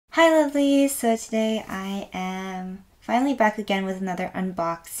Hi lovelies! So today I am finally back again with another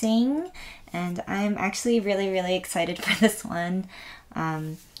unboxing, and I'm actually really excited for this one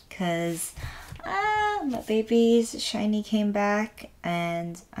because my babies Shinee came back,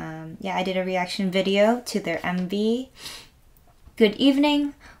 and yeah, I did a reaction video to their MV Good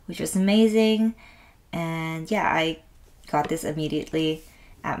Evening, which was amazing. And yeah, I got this immediately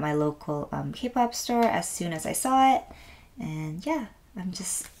at my local K-pop store as soon as I saw it, and yeah, I'm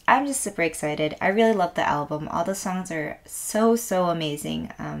just super excited. I really love the album. All the songs are so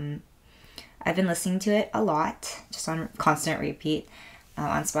amazing. I've been listening to it a lot, just on constant repeat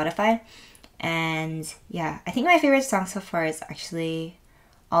on Spotify. And yeah, I think my favorite song so far is actually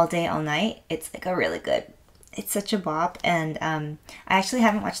All Day All Night. It's like a really good, it's such a bop. And I actually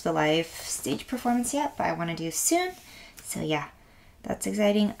haven't watched the live stage performance yet, but I want to do soon. So yeah, that's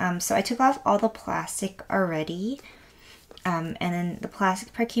exciting. So I took off all the plastic already. And then the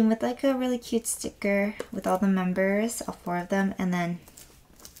plastic part came with like a really cute sticker with all the members, all 4 of them. And then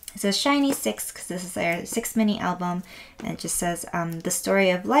it says Shinee 6 because this is their 6th mini album. And it just says The Story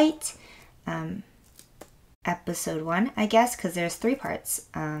of Light, episode 1, I guess, because there's 3 parts.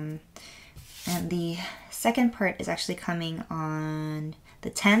 And the second part is actually coming on the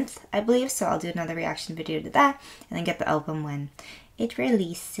 10th, I believe. So I'll do another reaction video to that and then get the album when it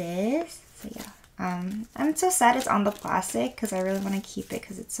releases. So yeah. I'm so sad it's on the plastic because I really want to keep it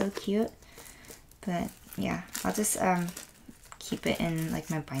because it's so cute. But yeah, I'll just keep it in like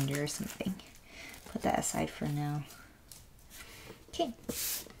my binder or something. Put that aside for now. Okay.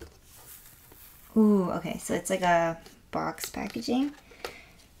 Ooh, okay, so it's like a box packaging.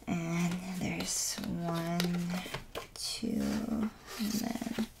 And there's 1, 2, and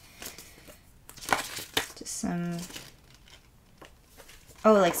then just some...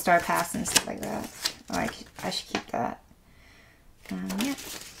 Oh, like Star Pass and stuff like that. Oh, I should keep that. Yeah.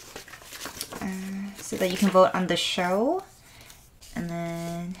 So that you can vote on the show. And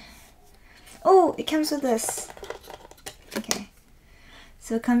then... Oh, it comes with this. Okay.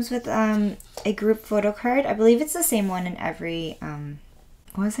 So it comes with a group photo card. I believe it's the same one in every...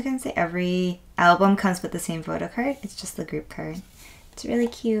 what was I going to say? Every album comes with the same photo card. It's just the group card. It's really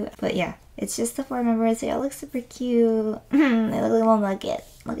cute. But yeah, it's just the 4 members. They all look super cute. They look like a little nugget.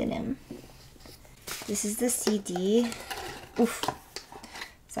 Look at him. This is the CD. Oof.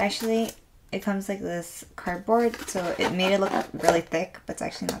 So actually, it comes like this cardboard. So it made it look really thick, but it's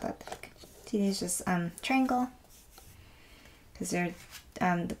actually not that thick. CD is just triangle. Because they're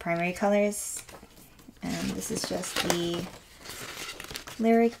the primary colors. And this is just the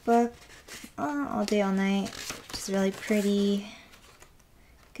lyric book. All Day All Night. Just really pretty.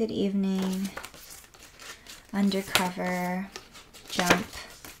 Good Evening, Undercover, Jump,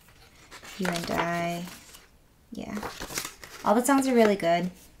 You and I. Yeah. All the songs are really good.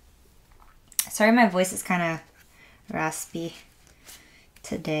 Sorry my voice is kind of raspy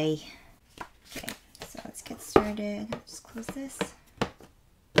today. Okay, so let's get started. Just close this.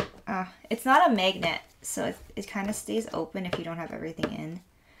 It's not a magnet, so it kind of stays open if you don't have everything in,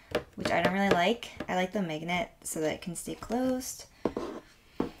 which I don't really like. I like the magnet so that it can stay closed.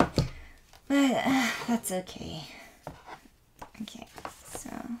 But that's okay. Okay, so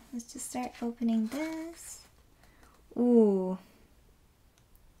let's just start opening this. Ooh.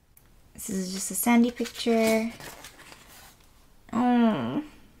 This is just a sandy picture. Oh,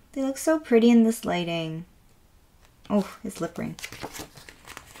 they look so pretty in this lighting. Oh, his lip ring.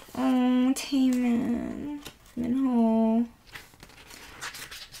 Oh, Taemin. Minho.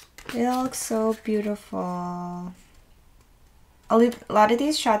 They all look so beautiful. A lot of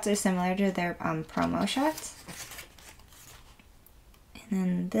these shots are similar to their promo shots. And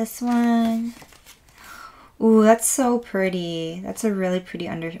then this one. Ooh, that's so pretty. That's a really pretty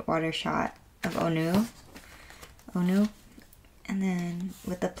underwater shot of Onu. And then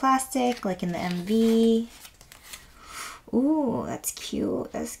with the plastic, like in the MV. Ooh, that's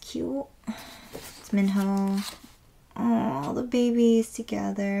cute. That's cute. It's Minho. Oh, all the babies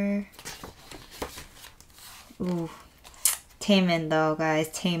together. Ooh. Taemin though, guys.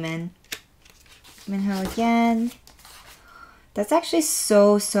 Taemin. Minho again. That's actually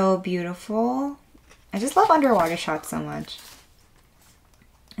so beautiful. I just love underwater shots so much.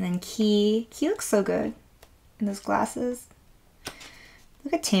 And then Key. Key looks so good in those glasses.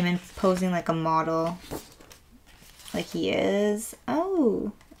 Look at Taemin posing like a model. Like he is.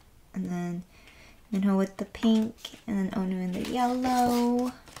 Oh. And then Minho with the pink. And then Onu in the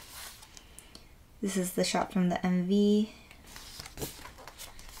yellow. This is the shot from the MV.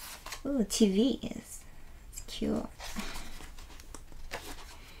 Ooh, TV is. It's cute.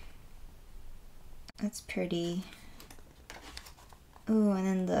 That's pretty. Ooh, and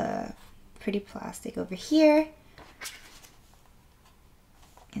then the pretty plastic over here.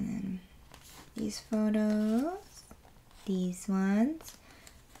 And then these photos. These ones.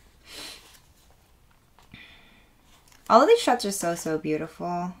 All of these shots are so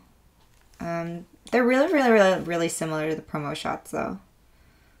beautiful. They're really similar to the promo shots though.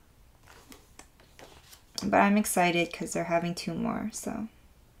 But I'm excited because they're having 2 more, so.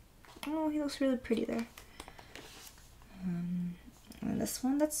 Oh, he looks really pretty there. And this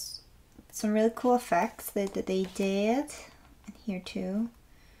one, that's some really cool effects that they did. And here too.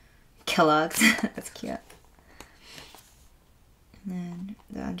 Kellogg's, that's cute. And then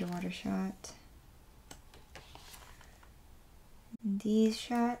the underwater shot. And these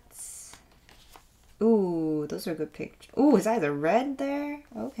shots. Ooh, those are good pictures. Ooh, his eyes are red there?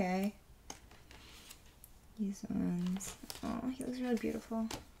 Okay. These ones. Oh, he looks really beautiful.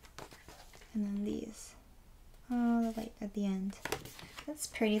 And then these. Oh, the light at the end. That's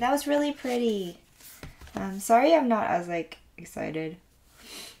pretty. That was really pretty. Sorry I'm not as, like, excited.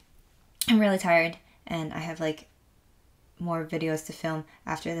 I'm really tired. And I have, like, more videos to film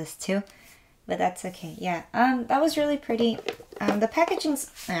after this, too. But that's okay. Yeah, that was really pretty. The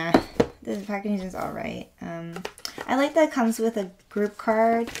packaging's... the packaging's alright. I like that it comes with a group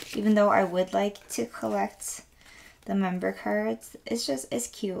card, even though I would like to collect the member cards. It's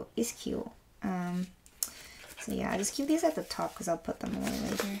cute. It's cute. So yeah, I just keep these at the top because I'll put them away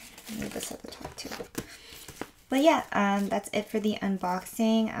later. Leave this at the top too. But yeah, that's it for the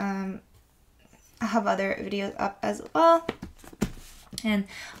unboxing. I have other videos up as well. And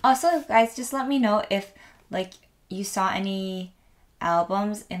also, guys, just let me know if like you saw any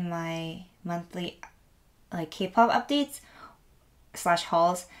albums in my monthly like K-pop updates /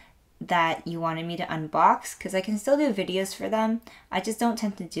 hauls that you wanted me to unbox, because I can still do videos for them. I just don't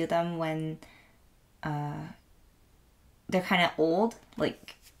tend to do them when they're kind of old,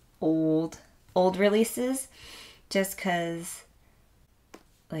 like old releases, just because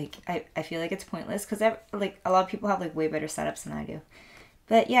like I feel like it's pointless, because like a lot of people have like way better setups than I do.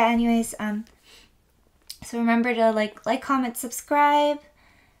 But yeah, anyways, so remember to like, comment, subscribe.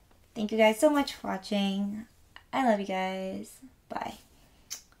 Thank you guys so much for watching. I love you guys. Bye.